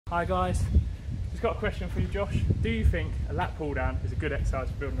Hi guys, just got a question for you, Josh. Do you think a lat pull down is a good exercise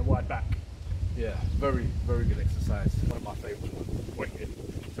for building a wide back? Yeah, very, very good exercise. One of my favourite ones. Wicked.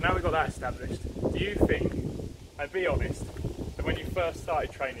 So now we've got that established, do you think, and be honest, that when you first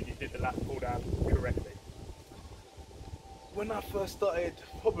started training you did the lat pull down correctly? When I first started,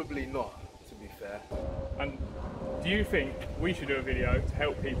 probably not, to be fair. And do you think we should do a video to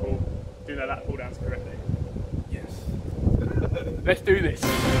help people do their lat pull downs correctly? Yes. Let's do this. So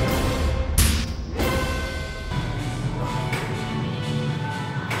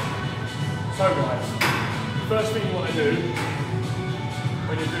guys, first thing you want to do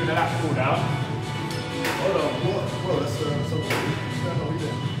when you're doing a lat pull down. Hold on, whoa, that's something.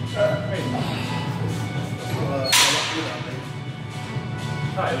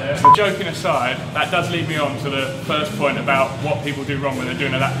 Joking aside, that does lead me on to the first point about what people do wrong when they're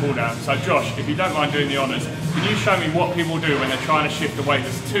doing a lat pull down. So Josh, if you don't mind doing the honours, can you show me what people do when they're trying to shift the weight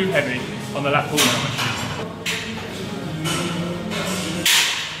that's too heavy on the lat pull down machine?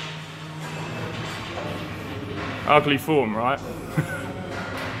 Ugly form, right?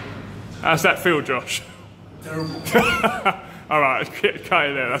 How's that feel, Josh? Terrible. Alright, cut it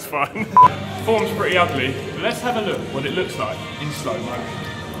there, that's fine. Form's pretty ugly, but let's have a look what it looks like in slow-mo.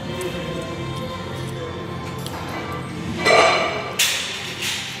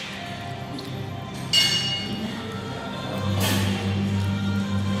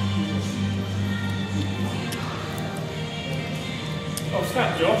 Oh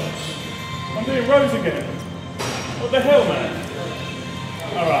snap, Josh. I'm doing rows again. What the hell, man?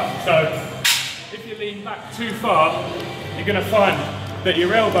 Alright, so if you lean back too far, you're going to find that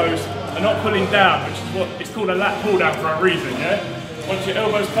your elbows are not pulling down, which is what it's called a lat pull down for a reason, yeah? Once your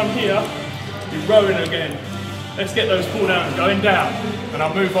elbows come here, you're rowing again. Let's get those pull downs going down, and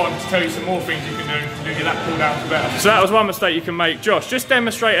I'll move on to tell you some more things you can do to do your lat pull downs better. So that was one mistake you can make. Josh, just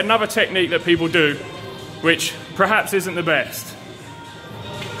demonstrate another technique that people do, which perhaps isn't the best.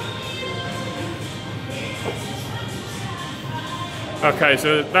 Okay,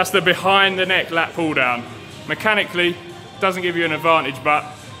 so that's the behind the neck lat pull down. Mechanically, doesn't give you an advantage, but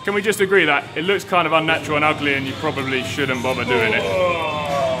can we just agree that it looks kind of unnatural and ugly and you probably shouldn't bother doing it?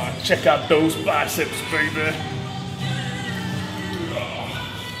 Oh, check out those biceps, baby. Oh.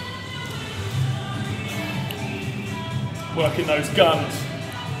 Working those guns.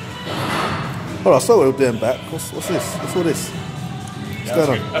 Hold on, I saw what we were doing back. What's this? What's all this?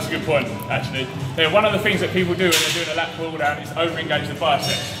 That's a good point, actually. Yeah, one of the things that people do when they're doing a lat pull down is over-engage the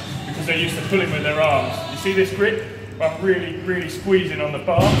biceps because they're used to pulling with their arms. You see this grip? I'm really squeezing on the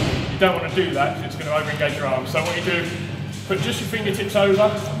bar. You don't want to do that because it's going to over-engage your arms. So what you do, put just your fingertips over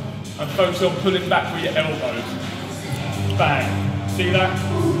and focus on pulling back with your elbows. Bang. See that?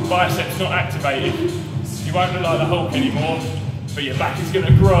 Biceps not activated. You won't look like the Hulk anymore, but your back is going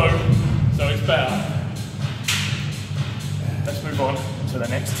to grow, so it's better. Let's move on to the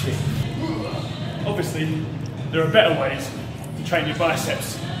next tip. Obviously, there are better ways to train your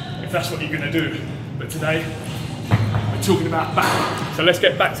biceps if that's what you're going to do. But today, we're talking about back. So let's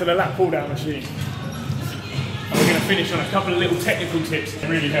get back to the lat pull down machine. And we're going to finish on a couple of little technical tips that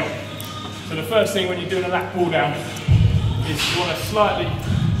really help. So the first thing when you're doing a lat pull down is you want to slightly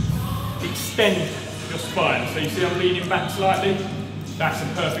extend your spine. So you see I'm leaning back slightly. That's a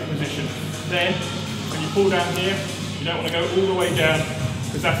perfect position. Then, when you pull down here, you don't want to go all the way down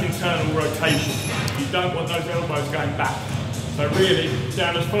because that's internal rotation. You don't want those elbows going back. So really,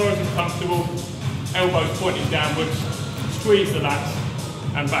 down as far as you're comfortable, elbows pointing downwards, squeeze the lats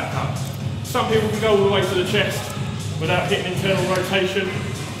and back up. Some people can go all the way to the chest without hitting internal rotation.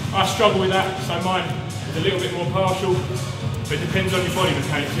 I struggle with that, so mine is a little bit more partial, but it depends on your body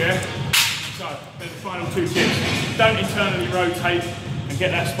mechanics, yeah? So, there's the final two tips. Don't internally rotate and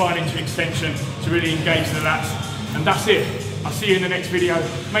get that spine into extension to really engage the lats. And that's it. I'll see you in the next video.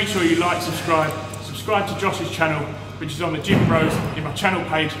 Make sure you like, subscribe to Josh's channel, which is on the Gym Bros in my channel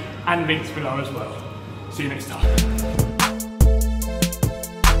page and links below as well. See you next time.